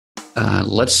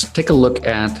let's take a look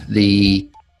at the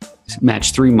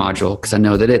Match 3 module, because I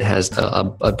know that it has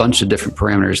a bunch of different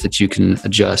parameters that you can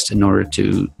adjust in order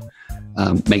to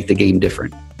make the game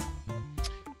different.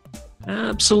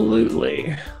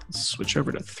 Absolutely. Let's switch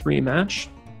over to 3 Match.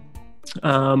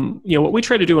 What we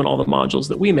try to do in all the modules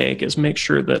that we make is make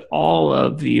sure that all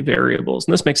of the variables,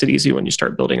 and this makes it easy when you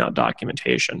start building out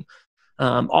documentation,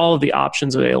 all of the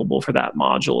options available for that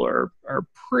module are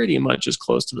pretty much as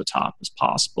close to the top as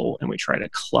possible, and we try to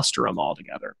cluster them all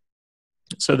together.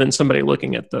 So then somebody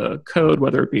looking at the code,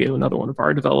 whether it be another one of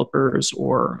our developers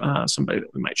or somebody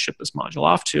that we might ship this module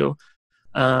off to,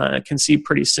 can see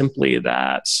pretty simply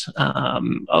that,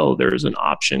 there's an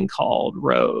option called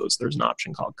rows, there's an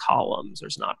option called columns,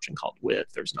 there's an option called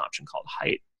width, there's an option called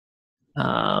height,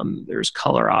 there's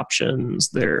color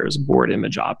options, there's board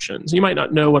image options. You might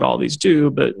not know what all these do,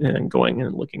 but going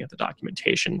and looking at the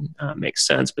documentation makes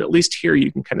sense. But at least here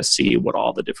you can kind of see what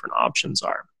all the different options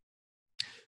are.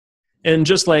 And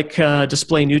just like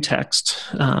display new text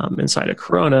inside of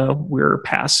Corona, we're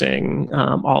passing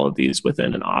all of these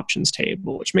within an options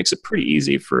table, which makes it pretty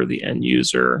easy for the end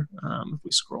user. If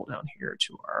we scroll down here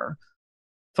to our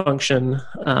function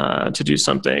to do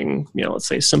something, let's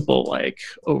say simple like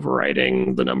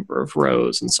overriding the number of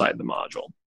rows inside the module.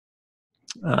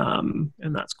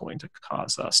 And that's going to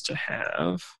cause us to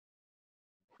have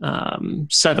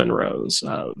 7 rows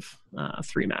of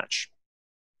 3 Match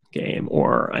game,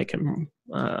 or I can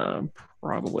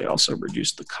probably also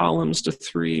reduce the columns to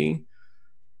 3,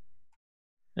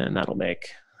 and that'll make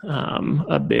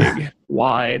a big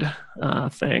wide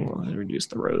thing. I'll reduce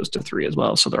the rows to 3 as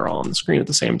well, so they're all on the screen at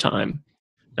the same time.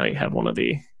 Now you have one of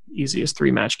the easiest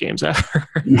 3 Match games ever.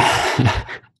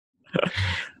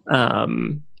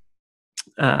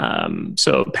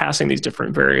 So passing these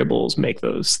different variables make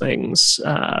those things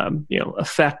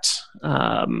affect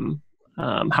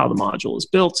how the module is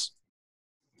built.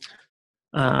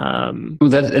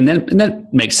 That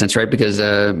makes sense, right? Because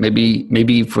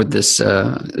maybe for this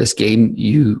game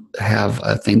you have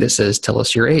a thing that says tell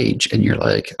us your age, and you're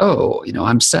like,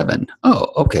 I'm 7.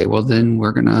 Oh, okay. Well, then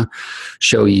we're gonna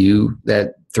show you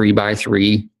that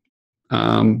 3x3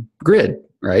 grid,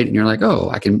 right? And you're like,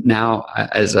 I can now,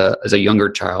 as a younger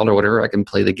child or whatever, I can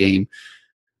play the game.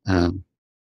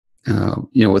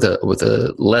 With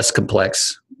a less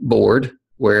complex board.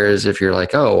 Whereas if you're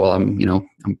like,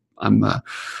 I'm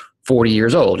 40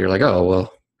 years old, you're like,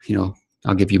 I'll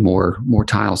give you more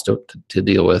tiles to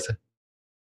deal with.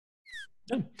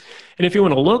 Yeah. And if you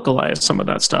want to localize some of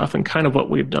that stuff, and kind of what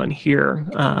we've done here,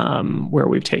 where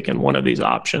we've taken one of these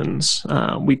options,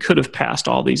 we could have passed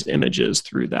all these images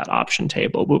through that option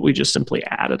table, but we just simply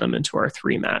added them into our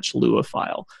 3 Match Lua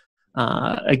file.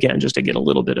 Again, just to get a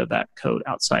little bit of that code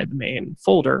outside the main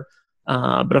folder.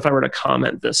 But if I were to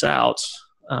comment this out,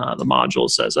 the module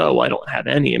says, I don't have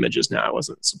any images now. I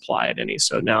wasn't supplied any.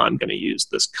 So now I'm going to use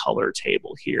this color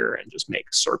table here and just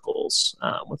make circles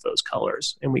with those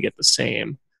colors. And we get the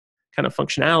same kind of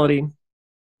functionality,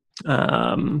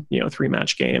 3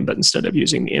 Match game, but instead of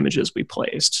using the images we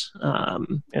placed,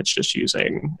 it's just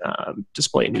using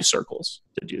display new circles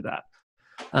to do that.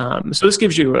 So this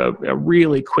gives you a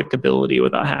really quick ability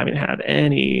without having to have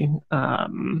any, in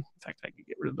fact, I could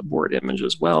get rid of the board image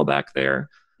as well back there.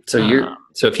 So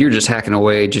if you're just hacking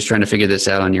away, just trying to figure this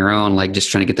out on your own, like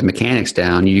just trying to get the mechanics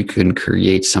down, you can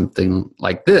create something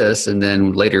like this. And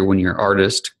then later when your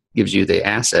artist gives you the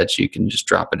assets, you can just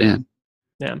drop it in.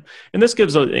 Yeah. And this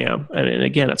gives, and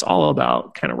again, it's all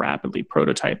about kind of rapidly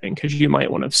prototyping, because you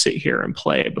might want to sit here and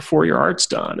play before your art's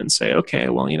done and say, okay,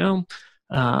 well,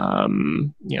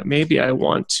 maybe I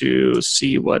want to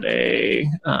see what a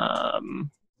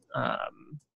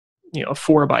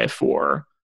 4x4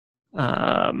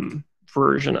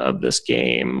 version of this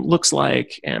game looks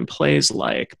like and plays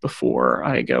like before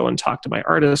I go and talk to my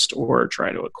artist or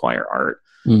try to acquire art.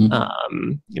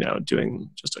 Mm-hmm. Doing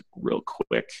just a real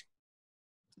quick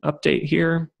update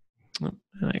here.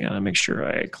 I gotta make sure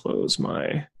I close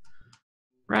my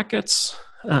brackets.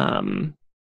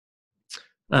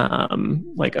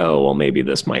 Maybe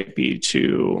this might be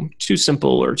too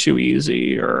simple or too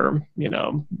easy, or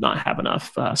not have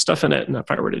enough stuff in it. And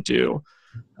if I were to do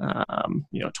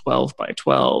 12 by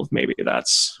 12, maybe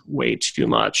that's way too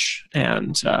much.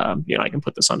 And I can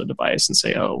put this on a device and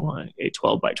say, a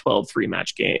 12 by 12 3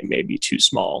 Match game may be too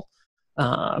small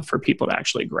for people to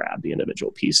actually grab the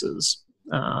individual pieces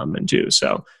and do.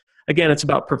 So again, it's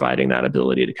about providing that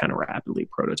ability to kind of rapidly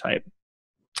prototype.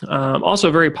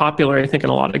 Also very popular, I think, in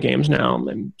a lot of games now,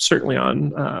 and certainly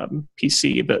on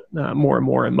PC, but more and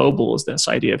more in mobile, is this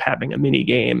idea of having a mini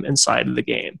game inside of the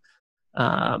game.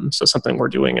 So something we're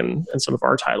doing in some of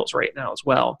our titles right now as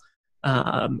well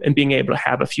and being able to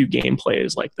have a few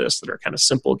gameplays like this that are kind of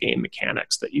simple game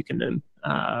mechanics that you can then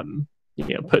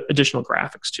put additional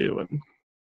graphics to and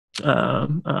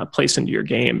place into your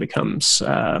game becomes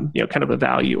kind of a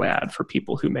value add for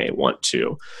people who may want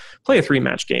to play a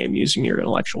 3-match game using your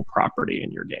intellectual property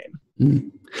in your game.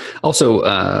 Mm. Also,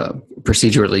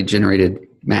 procedurally generated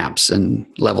maps and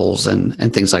levels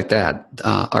and things like that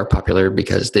are popular,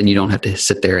 because then you don't have to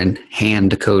sit there and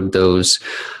hand code those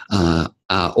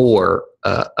or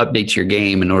update your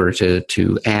game in order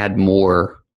to add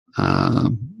more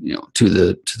to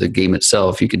the game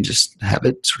itself. You can just have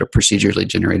it sort of procedurally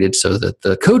generated so that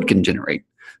the code can generate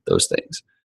those things.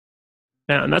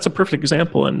 Yeah, and that's a perfect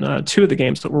example. In 2 of the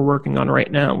games that we're working on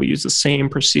right now, we use the same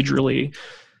procedurally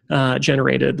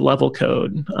generated level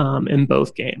code in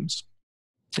both games.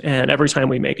 And every time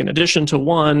we make an addition to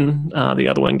one, the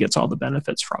other one gets all the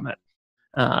benefits from it.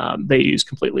 They use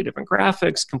completely different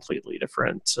graphics, completely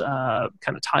different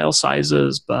kind of tile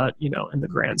sizes, but in the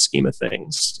grand scheme of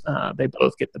things, they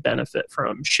both get the benefit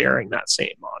from sharing that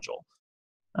same module.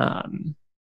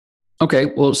 Okay,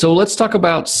 well, so let's talk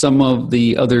about some of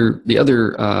the other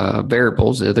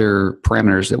variables, the other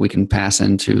parameters that we can pass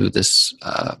into this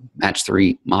Match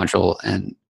 3 module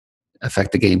and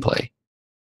affect the gameplay.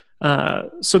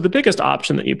 So the biggest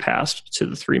option that you pass to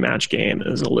the 3-match game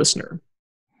is a listener.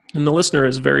 And the listener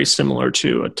is very similar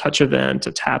to a touch event,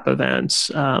 a tap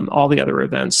event, all the other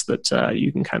events that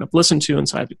you can kind of listen to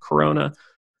inside the Corona.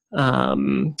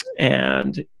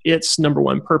 And its number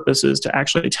one purpose is to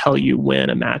actually tell you when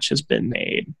a match has been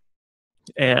made.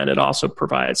 And it also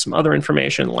provides some other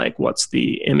information, like what's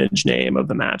the image name of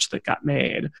the match that got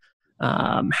made,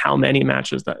 how many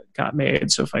matches that got made.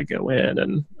 So if I go in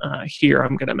and here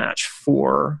I'm going to match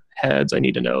 4 heads, I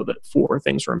need to know that 4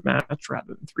 things were matched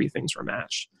rather than 3 things were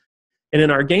matched. And in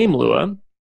our game Lua,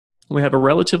 we have a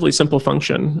relatively simple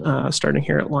function starting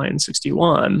here at line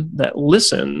 61 that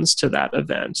listens to that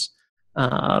event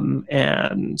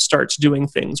and starts doing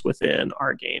things within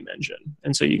our game engine.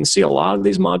 And so you can see a lot of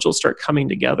these modules start coming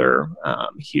together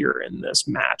here in this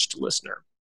matched listener.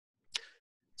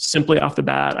 Simply off the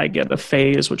bat, I get a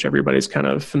phase, which everybody's kind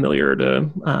of familiar to,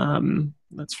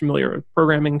 that's familiar with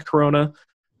programming Corona.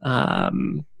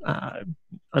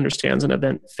 Understands an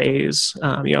event phase.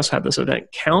 You also have this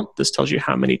event count. This tells you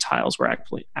how many tiles were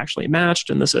actually matched,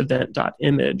 and this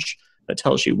event.image that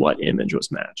tells you what image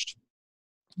was matched.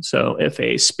 So if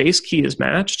a space key is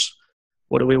matched,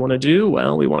 what do we want to do?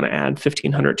 Well, we want to add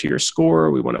 1500 to your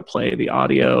score. We want to play the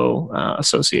audio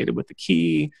associated with the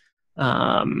key.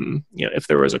 If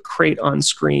there was a crate on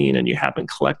screen and you haven't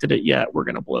collected it yet, we're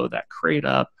going to blow that crate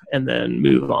up and then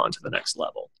move on to the next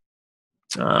level.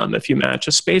 If you match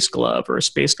a space glove or a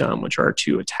space gun, which are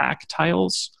 2 attack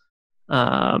tiles,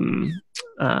 we're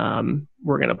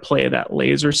going to play that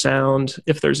laser sound.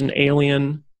 If there's an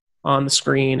alien on the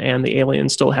screen and the alien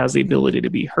still has the ability to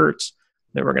be hurt,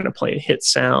 then we're going to play a hit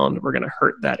sound. We're going to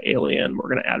hurt that alien. We're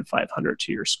going to add 500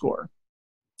 to your score.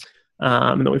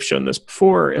 And then we've shown this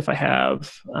before. If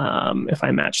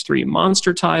I match 3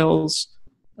 monster tiles,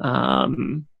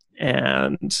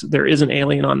 and there is an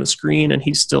alien on the screen and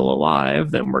he's still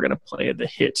alive, then we're going to play the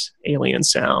hit alien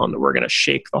sound. We're going to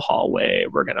shake the hallway.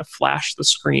 We're going to flash the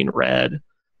screen red.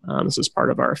 This is part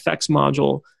of our effects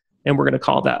module. And we're going to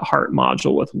call that heart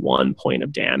module with 1 point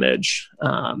of damage.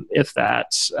 If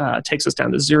that takes us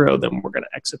down to 0, then we're going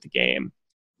to exit the game.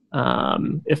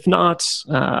 If not,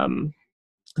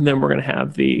 then we're going to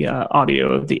have the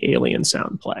audio of the alien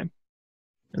sound play.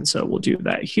 And so we'll do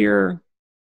that here.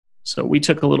 So we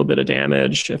took a little bit of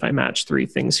damage. If I match 3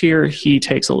 things here, he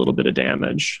takes a little bit of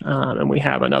damage. And we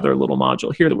have another little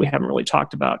module here that we haven't really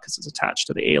talked about because it's attached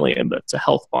to the alien, but it's a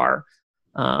health bar.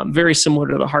 Very similar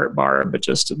to the heart bar, but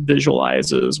just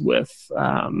visualizes with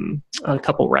a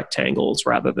couple rectangles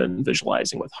rather than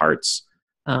visualizing with hearts.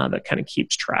 That kind of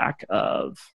keeps track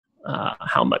of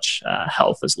how much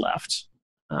health is left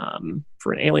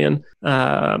for an alien.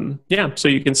 So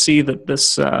you can see that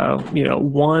this,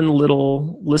 one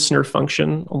little listener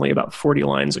function, only about 40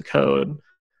 lines of code,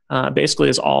 basically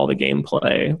is all the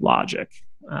gameplay logic.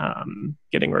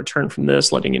 Getting a return from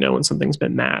this, letting you know when something's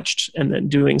been matched, and then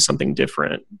doing something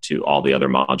different to all the other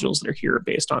modules that are here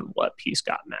based on what piece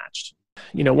got matched.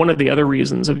 One of the other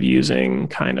reasons of using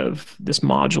kind of this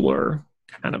modular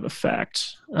kind of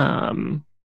effect, if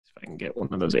I can get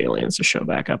one of those aliens to show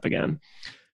back up again,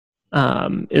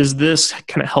 is this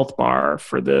kind of health bar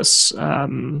for this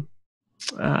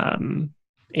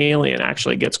alien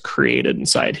actually gets created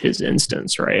inside his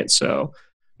instance, right? So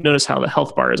notice how the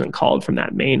health bar isn't called from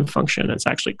that main function. It's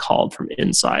actually called from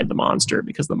inside the monster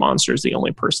because the monster is the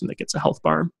only person that gets a health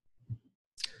bar.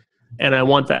 and I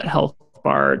want that health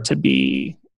bar to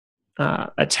be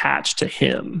attached to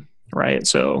him, right?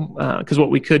 So, because what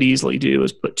we could easily do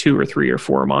is put 2 or 3 or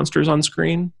 4 monsters on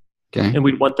screen, and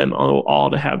we'd want them all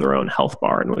to have their own health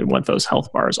bar, and we want those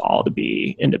health bars all to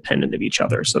be independent of each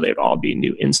other, so they'd all be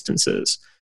new instances.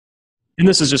 And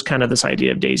this is just kind of this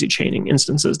idea of daisy chaining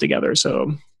instances together.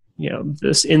 So,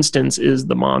 this instance is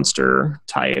the monster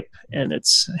type, and it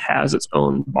has its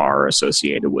own bar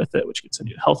associated with it, which gets a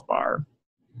new health bar.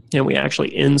 And we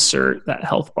actually insert that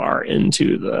health bar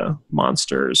into the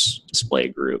monster's display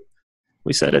group.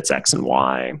 We said it's X and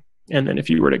Y. And then if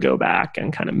you were to go back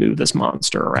and kind of move this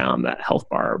monster around, that health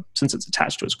bar, since it's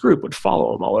attached to its group, would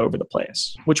follow them all over the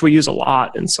place, which we use a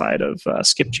lot inside of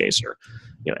Skip Chaser.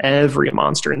 Every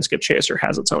monster in Skip Chaser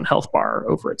has its own health bar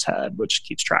over its head, which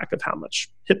keeps track of how much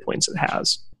hit points it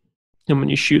has. And when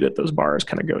you shoot it, those bars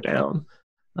kind of go down.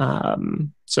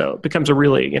 So it becomes a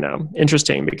really,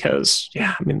 interesting because,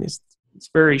 it's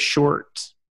very short,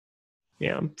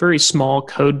 very small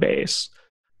code base.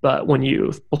 But when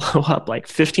you blow up like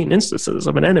 15 instances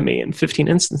of an enemy and 15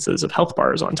 instances of health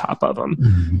bars on top of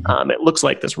them, it looks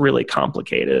like this really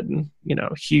complicated,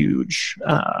 huge,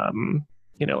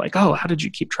 like, oh, how did you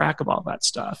keep track of all that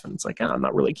stuff? And it's like, I'm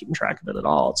not really keeping track of it at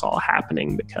all. It's all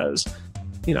happening because,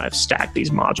 I've stacked these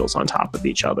modules on top of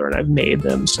each other and I've made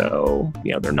them so,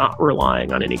 they're not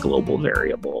relying on any global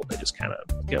variable. They just kind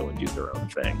of go and do their own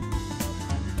thing.